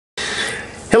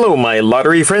Hello my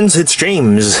lottery friends, it's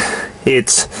James.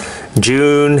 It's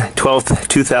June 12th,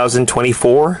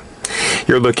 2024.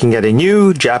 You're looking at a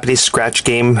new Japanese scratch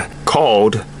game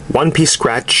called One Piece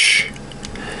Scratch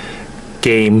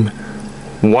Game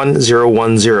 1010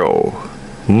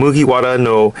 Mugiwara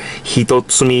no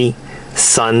Hitotsumi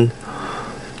San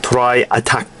Try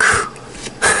Attack.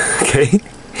 Okay?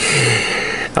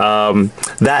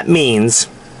 That means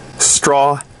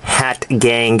Straw Hat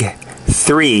Gang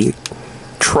 3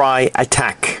 Try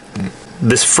Attack.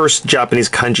 This first Japanese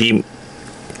kanji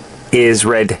is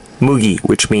read mugi,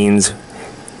 which means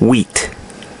wheat,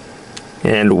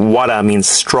 and wara means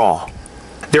straw.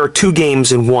 There are two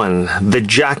games in one. The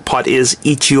jackpot is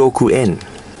Ichioku En.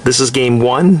 This is game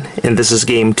 1 and this is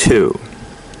game 2.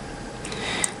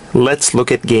 Let's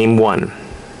look at game 1.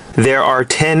 There are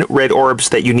 10 red orbs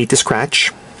that you need to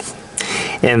scratch,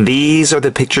 and these are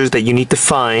the pictures that you need to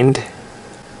find,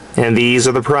 and these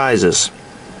are the prizes.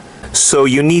 So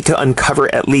you need to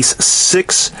uncover at least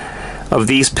 6 of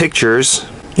these pictures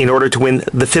in order to win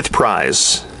the 5th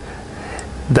prize.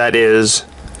 That is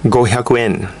 500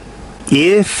 yen.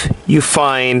 If you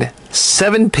find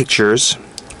 7 pictures,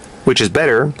 which is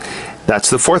better, that's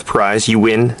the 4th prize, you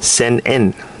win 10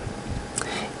 yen.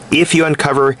 If you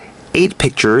uncover 8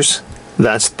 pictures,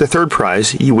 that's the 3rd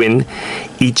prize, you win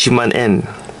 1,000,000 yen.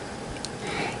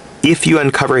 If you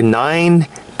uncover 9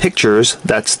 pictures,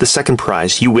 that's the 2nd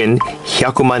prize, you win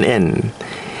 100,000 yen.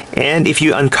 And if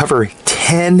you uncover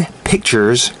 10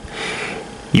 pictures,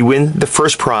 you win the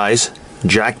 1st prize,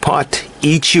 Jackpot,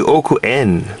 1,000,000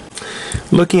 yen.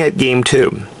 Looking at game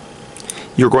 2,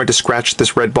 you're going to scratch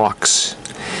this red box.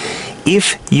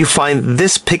 If you find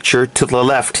this picture to the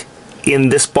left in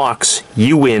this box,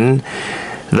 you win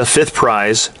the 5th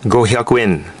prize, 500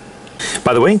 yen.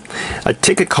 By the way, a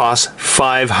ticket costs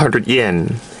 500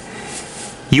 yen.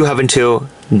 You have until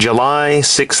July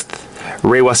 6th,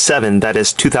 Reiwa 7, that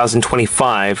is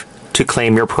 2025, to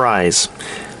claim your prize.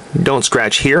 Don't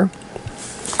scratch here.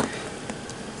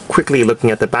 Quickly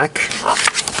looking at the back.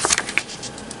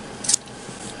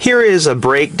 Here is a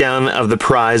breakdown of the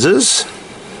prizes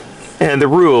and the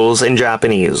rules in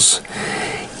Japanese.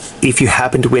 If you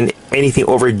happen to win anything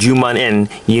over 10,000 yen,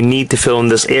 you need to fill in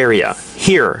this area.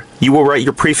 Here, you will write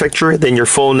your prefecture, then your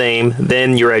full name,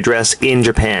 then your address in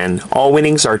Japan. All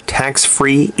winnings are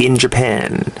tax-free in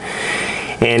Japan,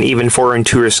 and even foreign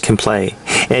tourists can play.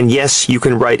 And yes, you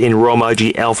can write in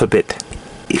Romaji alphabet.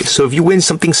 So if you win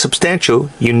something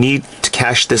substantial, you need to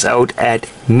cash this out at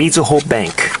Mizuho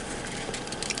Bank.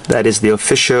 That is the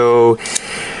official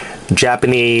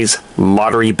Japanese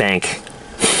lottery bank.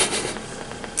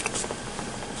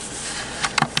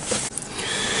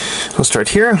 We'll start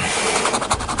here.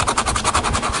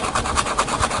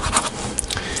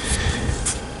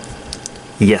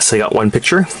 Yes, I got 1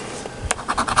 picture.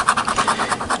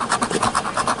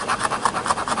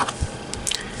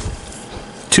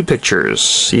 Two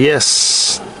pictures.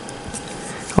 Yes.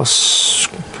 I'll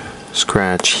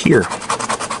scratch here.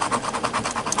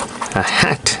 A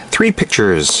hat. 3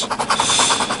 pictures.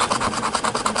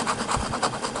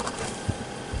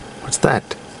 What's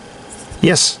that?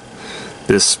 Yes.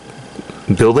 This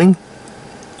building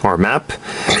or map.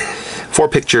 4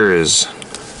 pictures.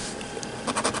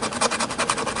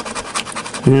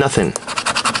 Nothing.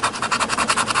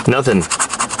 Nothing.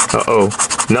 Uh-oh.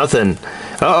 Nothing.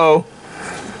 Uh-oh.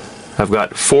 I've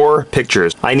got 4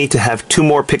 pictures. I need to have 2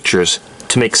 more pictures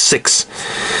to make 6.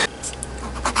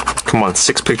 Come on,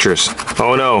 6 pictures.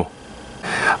 Oh no.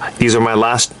 These are my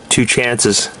last 2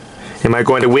 chances. Am I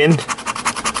going to win?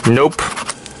 Nope.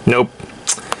 Nope.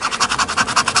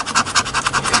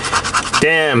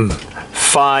 Damn.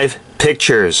 5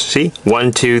 pictures. See?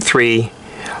 1, 2, 3,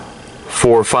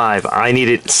 4, 5. I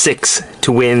needed 6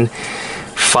 to win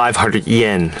 500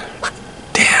 yen.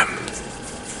 Damn.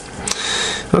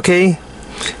 Okay.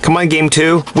 Come on, game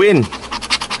 2. Win.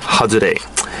 Hazure.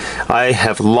 I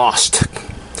have lost.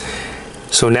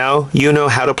 So now you know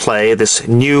how to play this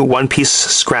new One Piece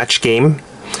Scratch game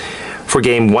for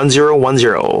game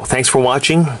 1010. Thanks for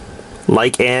watching.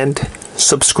 Like and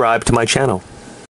subscribe to my channel.